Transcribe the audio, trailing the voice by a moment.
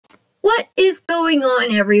What is going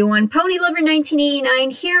on, everyone?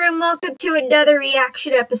 Ponylover1989 here, and welcome to another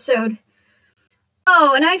reaction episode.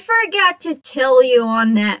 Oh, and I forgot to tell you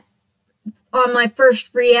on my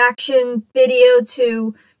first reaction video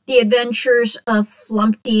to The Adventures of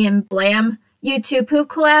Flumpty and Blam YouTube Poop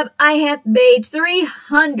collab, I have made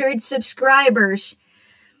 300 subscribers.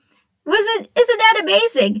 Isn't that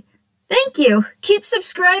amazing? Thank you. Keep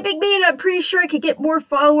subscribing me, and I'm pretty sure I could get more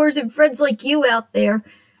followers and friends like you out there.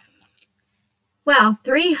 Wow,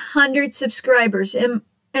 300 subscribers. Am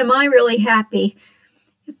I really happy?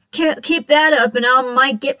 Keep that up, and I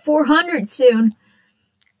might get 400 soon.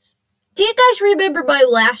 Do you guys remember my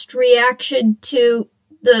last reaction to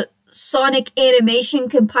the Sonic Animation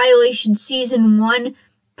Compilation Season 1,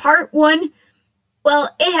 Part 1?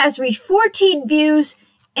 Well, it has reached 14 views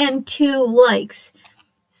and 2 likes.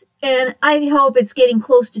 And I hope it's getting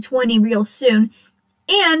close to 20 real soon.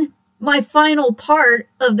 And my final part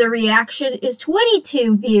of the reaction is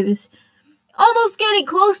 22 views. Almost getting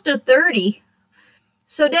close to 30.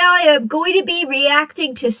 So now I am going to be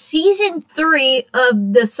reacting to Season 3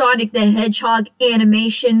 of the Sonic the Hedgehog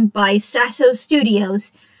animation by Sasso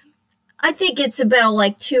Studios. I think it's about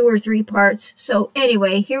like 2 or 3 parts. So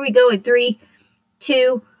anyway, here we go in 3,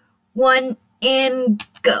 2, 1, and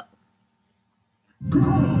go.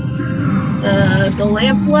 The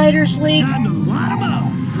Lamplighters League?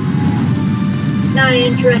 Not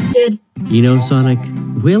interested. You know, Sonic,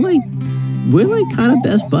 we're like kind of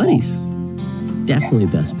best buddies. Definitely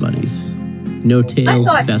best buddies. No Tails,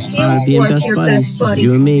 best part of being best buddies.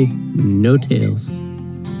 You and me, no Tails.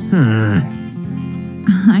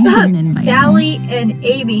 I'm in my Sally and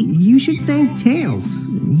Amy. You should thank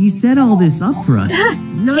Tails. He set all this up for us.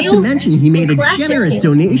 Not to mention he made a generous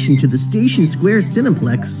donation to the Station Square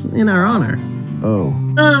Cineplex in our honor. Oh.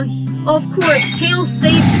 Of course, Tails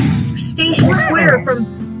saved Station Square from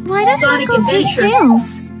Sonic Adventure.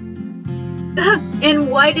 Tails? And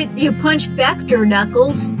why did you punch Vector,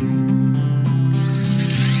 Knuckles?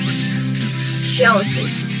 Jealousy.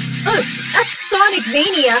 Oh, that's Sonic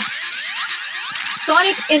Mania.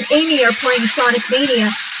 Sonic and Amy are playing Sonic Mania.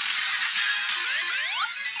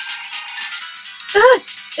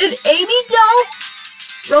 An Amy doll?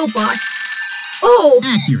 Robot. Oh!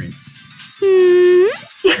 Accurate.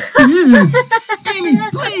 Amy,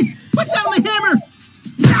 please! Put down the hammer!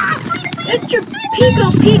 It's your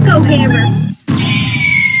Pico hammer!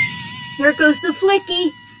 Here goes the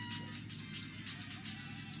flicky.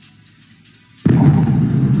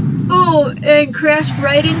 Oh, and crashed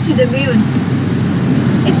right into the moon.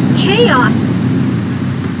 It's Chaos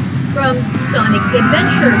from Sonic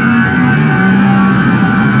Adventure.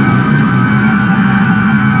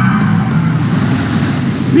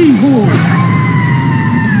 Behold!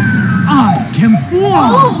 I can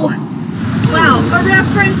fly! Oh! Wow, a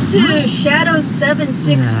reference to Shadow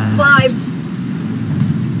 765's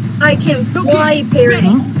I Can Fly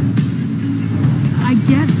parodies. I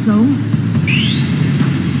guess so.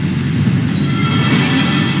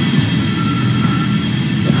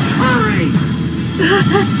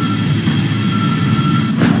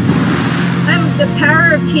 The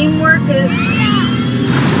power of teamwork is...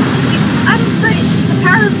 the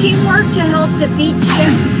power of teamwork to help defeat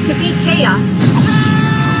chaos.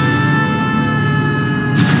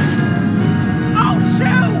 Oh,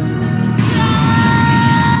 shoot!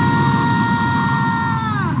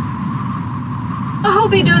 I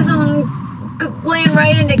hope he doesn't land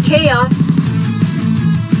right into chaos.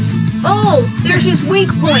 Oh, there's his weak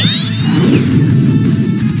point.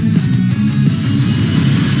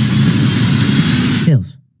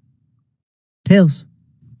 Tails.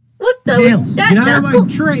 What the? Tails, Was that get out of my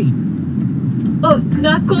Knuckles? tray! Oh,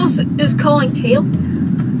 Knuckles is calling Tails.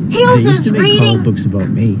 Tails is reading comic books about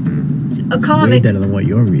me. A comic. Way better than what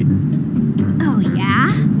you're reading. Oh,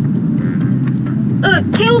 yeah?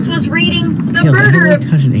 Tails was reading the Tails, murder I don't of...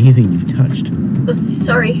 like touching anything you've touched. Oh,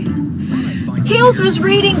 sorry. Tails was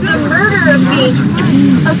reading The Murder of Me,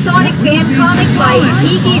 a Sonic fan comic by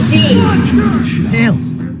Gigi D.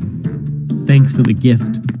 Tails! Thanks for the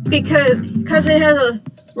gift. Because it has a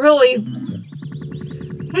really...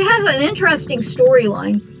 It has an interesting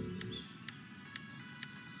storyline.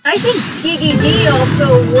 I think Gigi D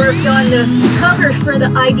also worked on the covers for the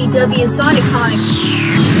IDW Sonic comics.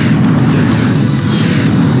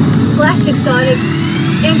 It's classic Sonic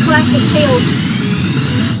and classic Tails.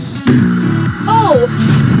 Oh!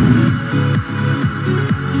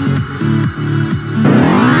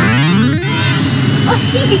 Oh,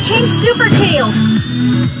 he became Super Tails!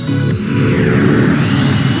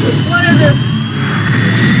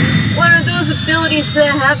 One of those abilities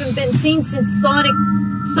that haven't been seen since Sonic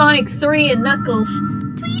 3 and Knuckles.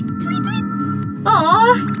 Tweet, tweet,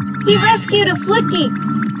 Aw, he rescued a Flicky.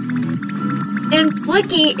 And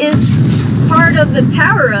Flicky is part of the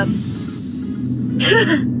power-up.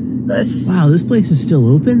 Wow, this place is still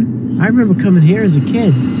open? I remember coming here as a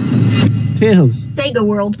kid. Tails. Sega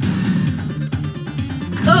World.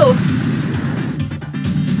 Oh.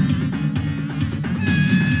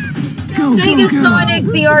 Sega Sonic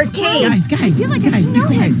the arcade. Guys, be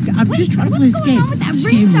quiet. I'm just trying to play this game. This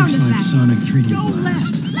game looks like Sonic 3D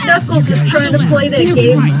Blast. Knuckles is trying to play that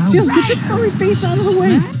game. Tails, get your furry face out of the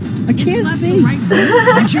way. I can't see.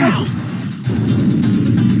 Watch out.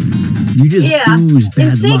 You just ooze bad in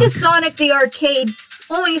Sega luck. Sonic the arcade,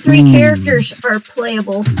 only 3 characters are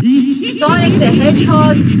playable. Sonic the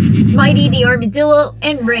Hedgehog, Mighty the Armadillo,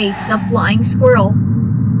 and Ray the Flying Squirrel.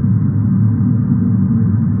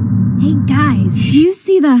 Hey guys, do you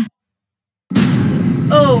see the...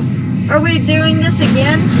 Oh, are we doing this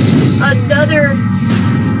again? Another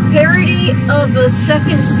parody of the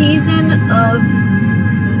 2nd season of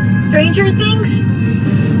Stranger Things?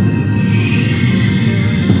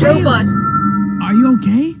 Robot. Are you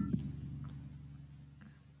okay?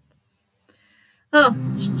 Oh,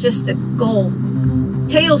 it's just a goal.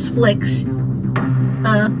 Tails Flicks.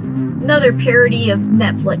 Another parody of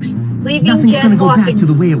Netflix. Leaving Nothing's Jen gonna go Hawkins, back to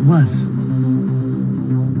the way it was.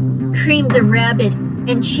 Cream the Rabbit,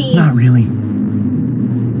 and Cheese. Not really.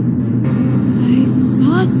 I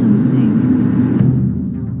saw something.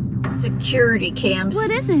 Security cams. What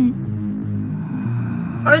is it?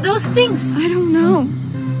 Are those things I don't know.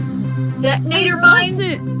 detonator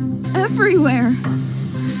It's mines? everywhere.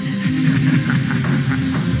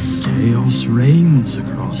 Chaos reigns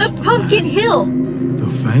across A Pumpkin Hill. The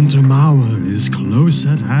Phantom Hour is close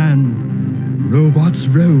at hand. Robots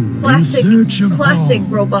roam in search of Classic Hog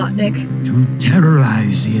Robotnik. to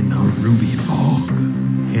terrorize in a ruby fog.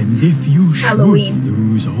 And if you should Halloween.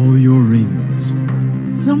 lose all your rings,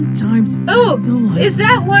 sometimes Oh, I feel like is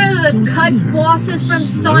that one of I the still cut see her. bosses from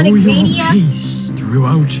Slow Sonic your Mania? pace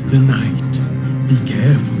throughout the night. Be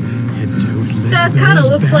careful and don't let That kind of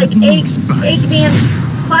those looks bad like moods bite. Eggman's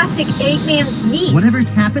classic Eggman's niece. Whatever's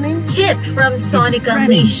happening, Chip from is Sonic spreading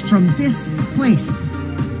Unleashed. from this place.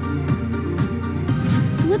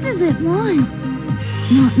 What does it want?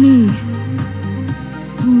 Not me.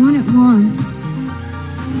 The one it wants.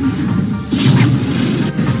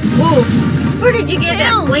 Ooh, where did you get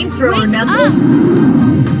that Tails, flamethrower, wake Knuckles?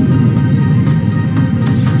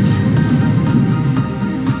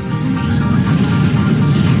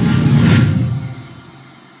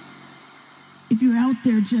 If you're out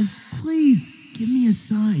there, just please give me a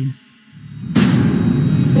sign.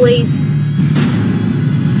 Please.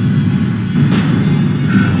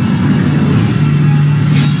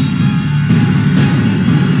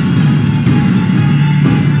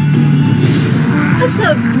 That's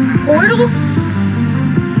a portal?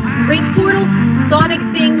 Ring Portal? Sonic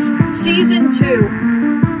Things Season 2.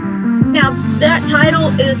 Now, that title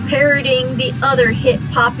is parodying the other hit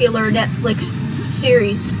popular Netflix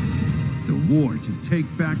series, The war to take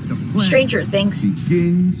back the planet Stranger Things.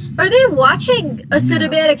 begins. Are they watching a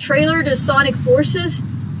cinematic trailer to Sonic Forces?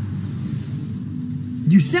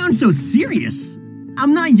 You sound so serious.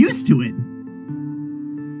 I'm not used to it.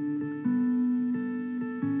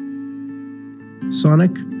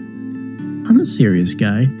 Sonic, I'm a serious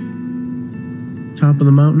guy. Top of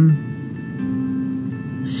the mountain.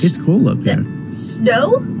 It's cold up Is there. it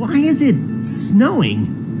snow? Why is it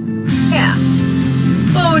snowing? Yeah.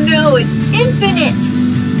 Oh no, it's infinite!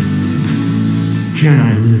 Can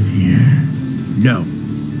I live here? No.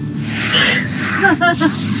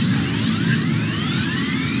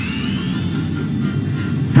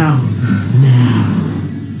 How about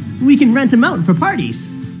now? We can rent them out for parties.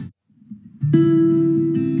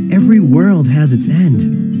 Every world has its end.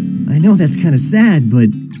 I know that's kind of sad, but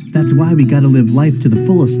that's why we gotta live life to the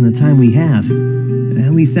fullest in the time we have.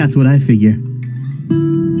 At least that's what I figure.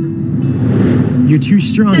 You're too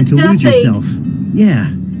strong to lose yourself. Yeah,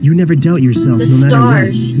 you never doubt yourself The no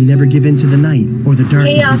matter stars. what. You never give in to the night or the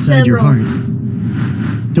darkness Chaos inside your heart. Emeralds.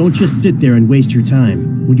 Don't just sit there and waste your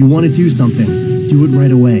time. When you want to do something, do it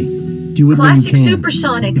right away. Do it Classic when you can.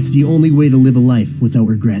 Supersonic. It's the only way to live a life without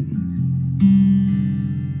regret.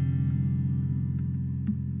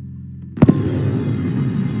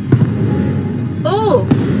 Oh!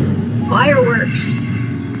 Fireworks.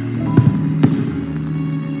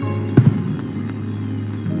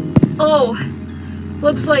 Oh,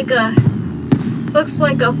 looks like a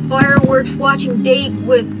fireworks watching date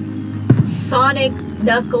with Sonic,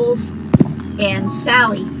 Knuckles, and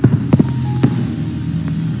Sally.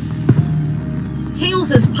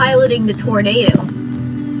 Tails is piloting the tornado.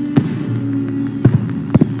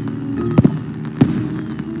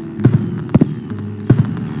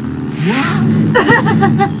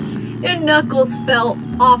 And Knuckles fell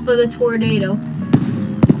off of the tornado.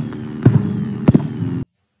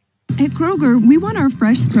 At Kroger, we want our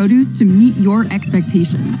fresh produce to meet your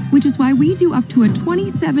expectations, which is why we do up to a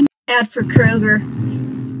 27... Ad for Kroger.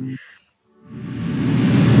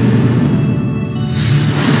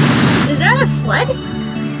 Is that a sled?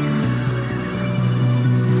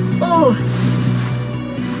 Oh.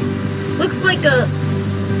 Looks like a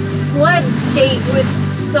sled date with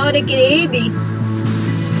Sonic and Amy.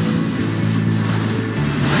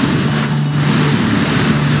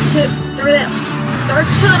 Through that dark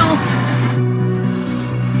tunnel.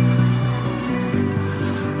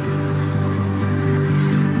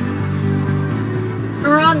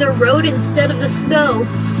 We're on the road instead of the snow.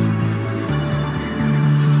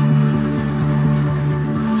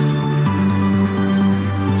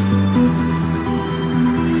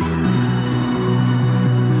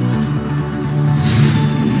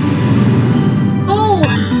 Oh!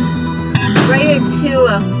 Right into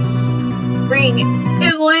a ring.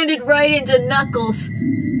 It landed right into Knuckles.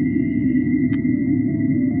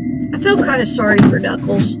 I feel kind of sorry for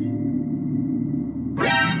Knuckles.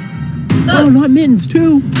 Oh, not Mittens,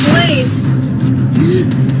 too! Blaze!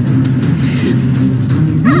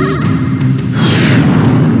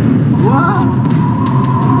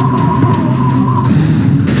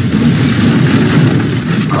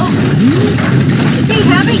 Oh! Is he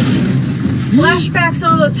having flashbacks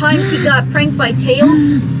all the times he got pranked by Tails?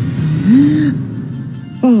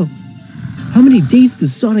 Oh, how many dates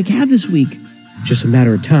does Sonic have this week? Just a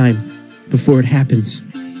matter of time before it happens.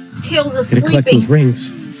 Tails is Gotta collect those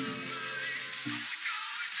rings.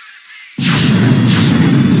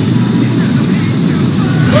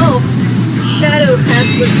 Whoa, Shadow has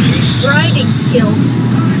the grinding skills.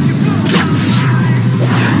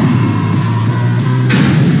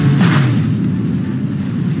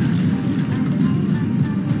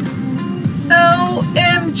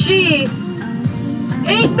 OMG!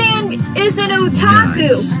 Eggman is an otaku!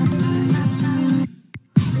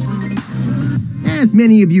 Nice. As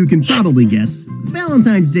many of you can probably guess,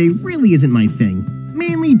 Valentine's Day really isn't my thing.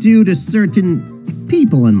 Mainly due to certain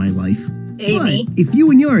people in my life. Amy. But if you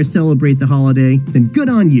and yours celebrate the holiday, then good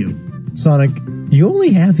on you. Sonic, you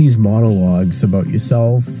only have these monologues about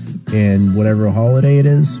yourself and whatever holiday it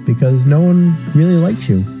is because no one really likes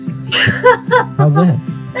you. How's that?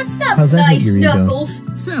 That's not How's that nice, hit your ego? Knuckles.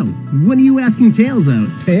 So, when are you asking Tails out?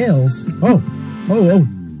 Tails? Oh.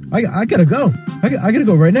 I gotta go. I gotta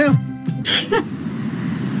go right now.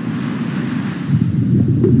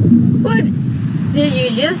 What? Did you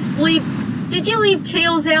just leave? Did you leave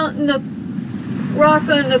Tails out in the rock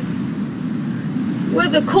on the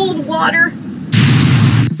with the cold water?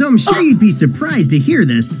 So I'm sure you'd be surprised to hear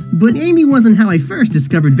this, but Amy wasn't how I first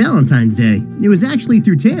discovered Valentine's Day. It was actually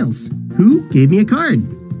through Tails, who gave me a card.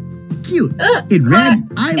 Cute. It read,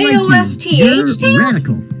 I like you, you're Tails?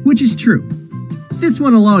 radical, which is true. This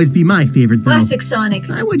one will always be my favorite, though. Classic Sonic.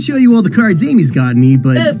 I would show you all the cards Amy's gotten me,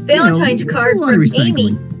 but, Valentine's card a lot from of recycling.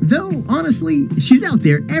 Amy. Though, honestly, she's out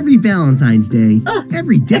there every Valentine's Day,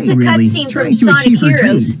 every day, it's a really, cutscene trying from to achieve Sonic her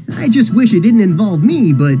Heroes. dream. I just wish it didn't involve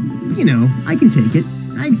me, but, you know, I can take it.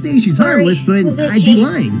 I'd say she's harmless, but I'd be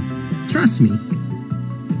lying. Trust me.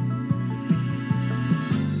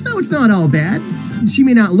 Though it's not all bad. She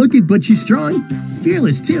may not look it, but she's strong.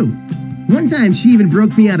 Fearless, too. One time, she even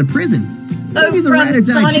broke me out of prison. Maybe the ride or die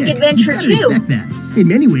Sonic chick. Adventure You gotta 2. respect that. In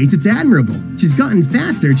many ways, it's admirable. She's gotten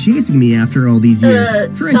faster chasing me after all these years.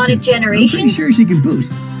 For Sonic instance, I'm pretty Generations? sure she can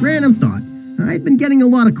boost. Random thought. I've been getting a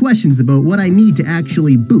lot of questions about what I need to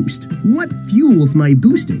actually boost. What fuels my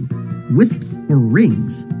boosting? Wisps or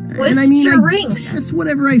rings? Wisps I rings? guess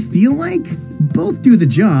whatever I feel like. Both do the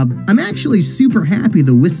job. I'm actually super happy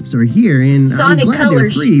the Wisps are here, and Sonic I'm glad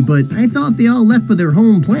colors. they're free, but I thought they all left for their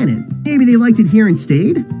home planet. Maybe they liked it here and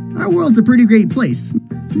stayed? Our world's a pretty great place.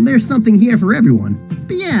 There's something here for everyone.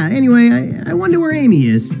 But yeah, anyway, I wonder where Amy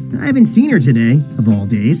is. I haven't seen her today, of all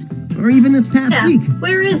days, or even this past week.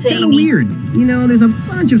 Where is It's kinda Amy? weird. You know, there's a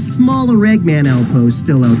bunch of smaller Eggman outposts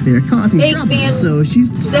still out there causing trouble, so she's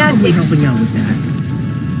probably helping out with that.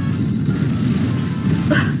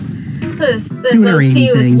 This Doing her OC was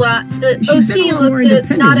anything. the She's been a OC lot more looked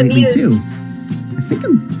independent not lately, amused. too. I think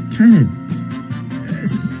I'm kind of...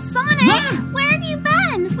 Sonic, where have you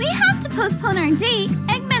been? We have to postpone our date.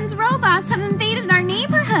 Eggman's robots have invaded our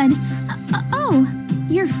neighborhood. Oh,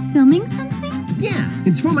 you're filming something? Yeah,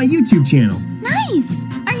 it's for my YouTube channel. Nice.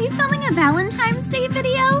 Are you filming a Valentine's Day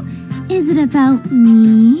video? Is it about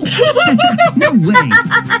me? No way.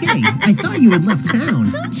 Hey, I thought you had left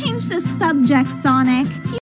town. Don't change the subject, Sonic. You